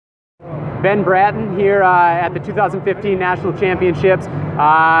Ben Bratton here at the 2015 National Championships.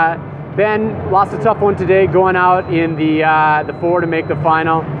 Ben lost a tough one today going out in the 4 to make the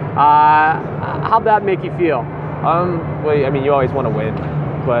final. How'd that make you feel? Well, I mean, you always want to win,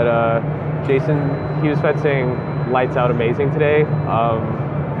 but Jason, he was fencing lights out amazing today.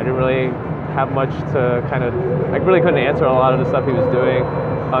 I didn't really have much to I really couldn't answer a lot of the stuff he was doing.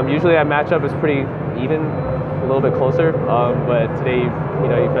 Usually that matchup is pretty even, a little bit closer, but today, he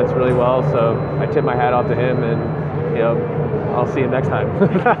fenced really well, so I tip my hat off to him, and I'll see him next time.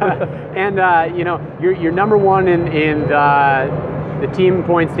 And you're number one in the team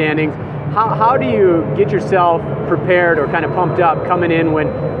point standings. How do you get yourself prepared or kind of pumped up coming in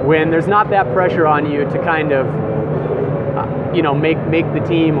when there's not that pressure on you to kind of make the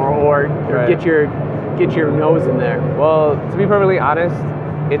team or right. get your nose in there? Well, to be perfectly honest,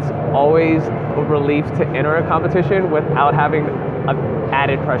 it's always a relief to enter a competition without having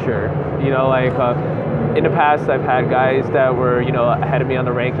added pressure. In the past, I've had guys that were ahead of me on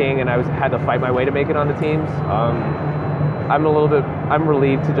the ranking, and I had to fight my way to make it on the teams. I'm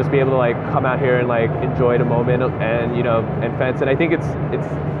relieved to just be able to come out here and enjoy the moment and fence. And I think it's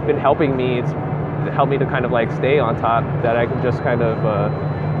been helping me. It's helped me to kind of stay on top, that I can just kind of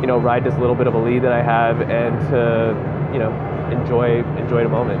ride this little bit of a lead that I have, and to enjoy the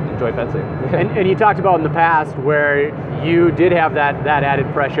moment, enjoy fencing. and you talked about in the past where you did have that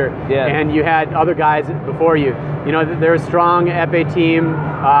added pressure, yeah. And you had other guys before you. They're a strong epee team in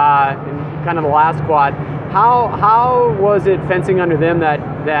kind of the last quad. How was it fencing under them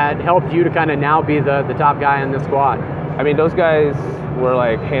that helped you to kind of now be the top guy in the squad? I mean, those guys were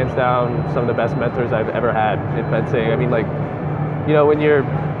hands down some of the best mentors I've ever had in fencing. I mean, when you're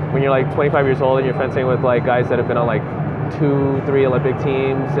 25 years old and you're fencing with guys that have been on 2-3 Olympic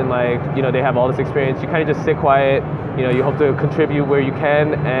teams, and they have all this experience, you kind of just sit quiet. You hope to contribute where you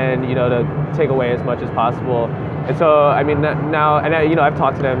can, and to take away as much as possible. And so, I mean, now, and I've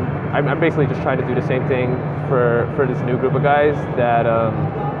talked to them. I'm basically just trying to do the same thing for this new group of guys that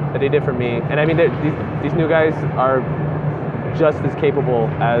they did for me. And I mean, these new guys are just as capable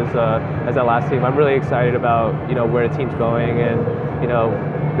as that last team. I'm really excited about where the team's going, and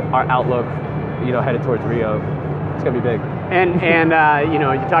our outlook headed towards Rio. It's gonna be big. And you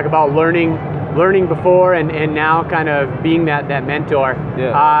talk about learning before and now kind of being that mentor.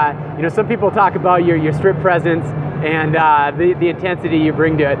 Yeah. Some people talk about your strip presence and the intensity you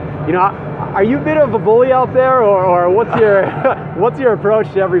bring to it. Are you a bit of a bully out there, or what's your what's your approach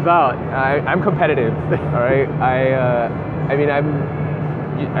to every bout? I'm competitive. All right.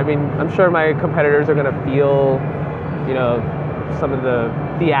 I'm sure my competitors are gonna feel, some of the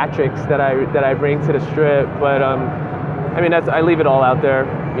theatrics that I bring to the strip, but I leave it all out there.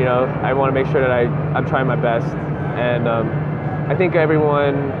 I want to make sure that I'm trying my best, and I think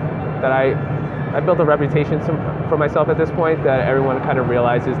everyone that I built a reputation for myself at this point, that everyone kind of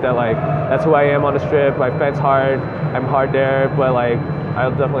realizes that that's who I am on the strip. I fence hard, I'm hard there, but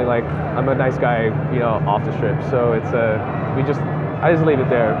I'll definitely I'm a nice guy, off the strip. So it's I just leave it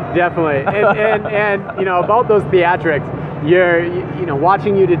there. Definitely. and about those theatrics, you're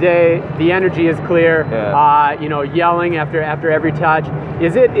watching you today, the energy is clear. Yeah. Yelling after every touch.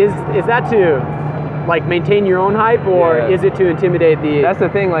 Is that to maintain your own hype, or yeah. is it to intimidate the? That's the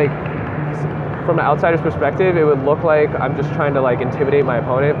thing. From an outsider's perspective, it would look like I'm just trying to intimidate my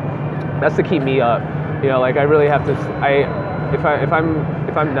opponent. That's to keep me up. I really have to.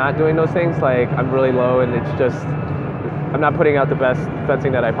 If I'm not doing those things, I'm really low, and it's just I'm not putting out the best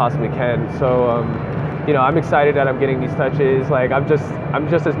fencing that I possibly can. So I'm excited that I'm getting these touches. I'm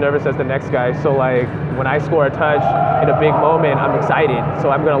just as nervous as the next guy. So when I score a touch in a big moment, I'm excited.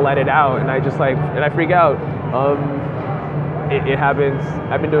 So I'm gonna let it out, and I freak out. It happens.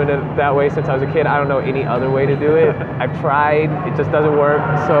 I've been doing it that way since I was a kid. I don't know any other way to do it. I've tried. It just doesn't work.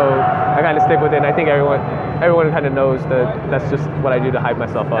 So I kind of stick with it. And I think everyone kind of knows that that's just what I do to hype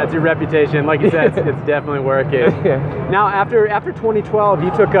myself up. That's your reputation. Like you said, it's definitely working. Yeah. Now, after 2012,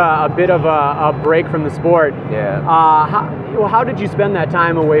 you took a bit of a break from the sport. Yeah. How did you spend that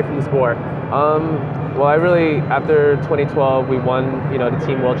time away from the sport? Well, after 2012, we won, the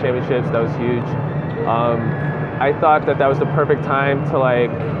Team World Championships. That was huge. I thought that was the perfect time to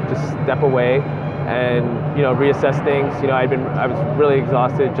just step away and reassess things. I was really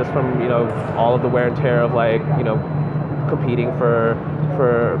exhausted just from all of the wear and tear of competing for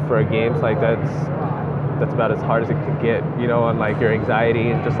a games. That's about as hard as it could get, on your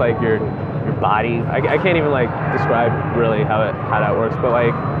anxiety and just your body. I can't even describe really how that works, but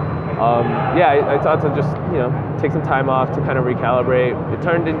I thought to just take some time off to kind of recalibrate. It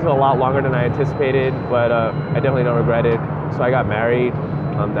turned into a lot longer than I anticipated, but I definitely don't regret it. So I got married,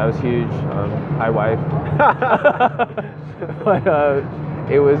 That was huge. Hi, wife. But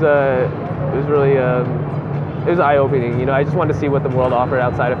it was really it was eye-opening. You know, I just wanted to see what the world offered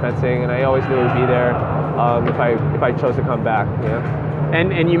outside of fencing, and I always knew it would be there if I chose to come back. You know?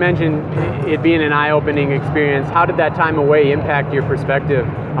 And you mentioned it being an eye-opening experience. How did that time away impact your perspective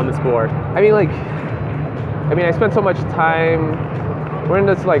on the sport? I mean, I spent so much time. We're in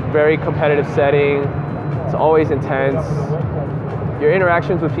this like very competitive setting. It's always intense. Your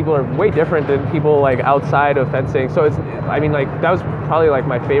interactions with people are way different than people like outside of fencing. So that was probably like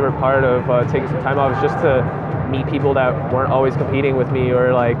my favorite part of taking some time off, is just to meet people that weren't always competing with me,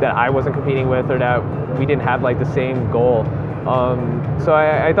 or like that I wasn't competing with, or that we didn't have like the same goal. So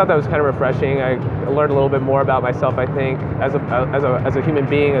I thought that was kind of refreshing. I learned a little bit more about myself, I think, as a human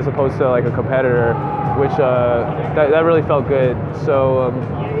being, as opposed to like a competitor, which that really felt good. So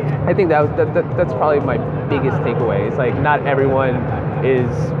I think that's probably my biggest takeaway. It's like not everyone is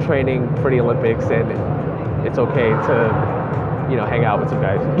training for the Olympics, and it's okay to hang out with some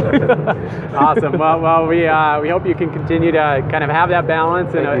guys. Awesome. Well, we hope you can continue to kind of have that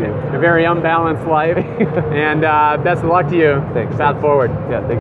balance in a very unbalanced life. And best of luck to you. Thanks. Path forward. Yeah. Thanks.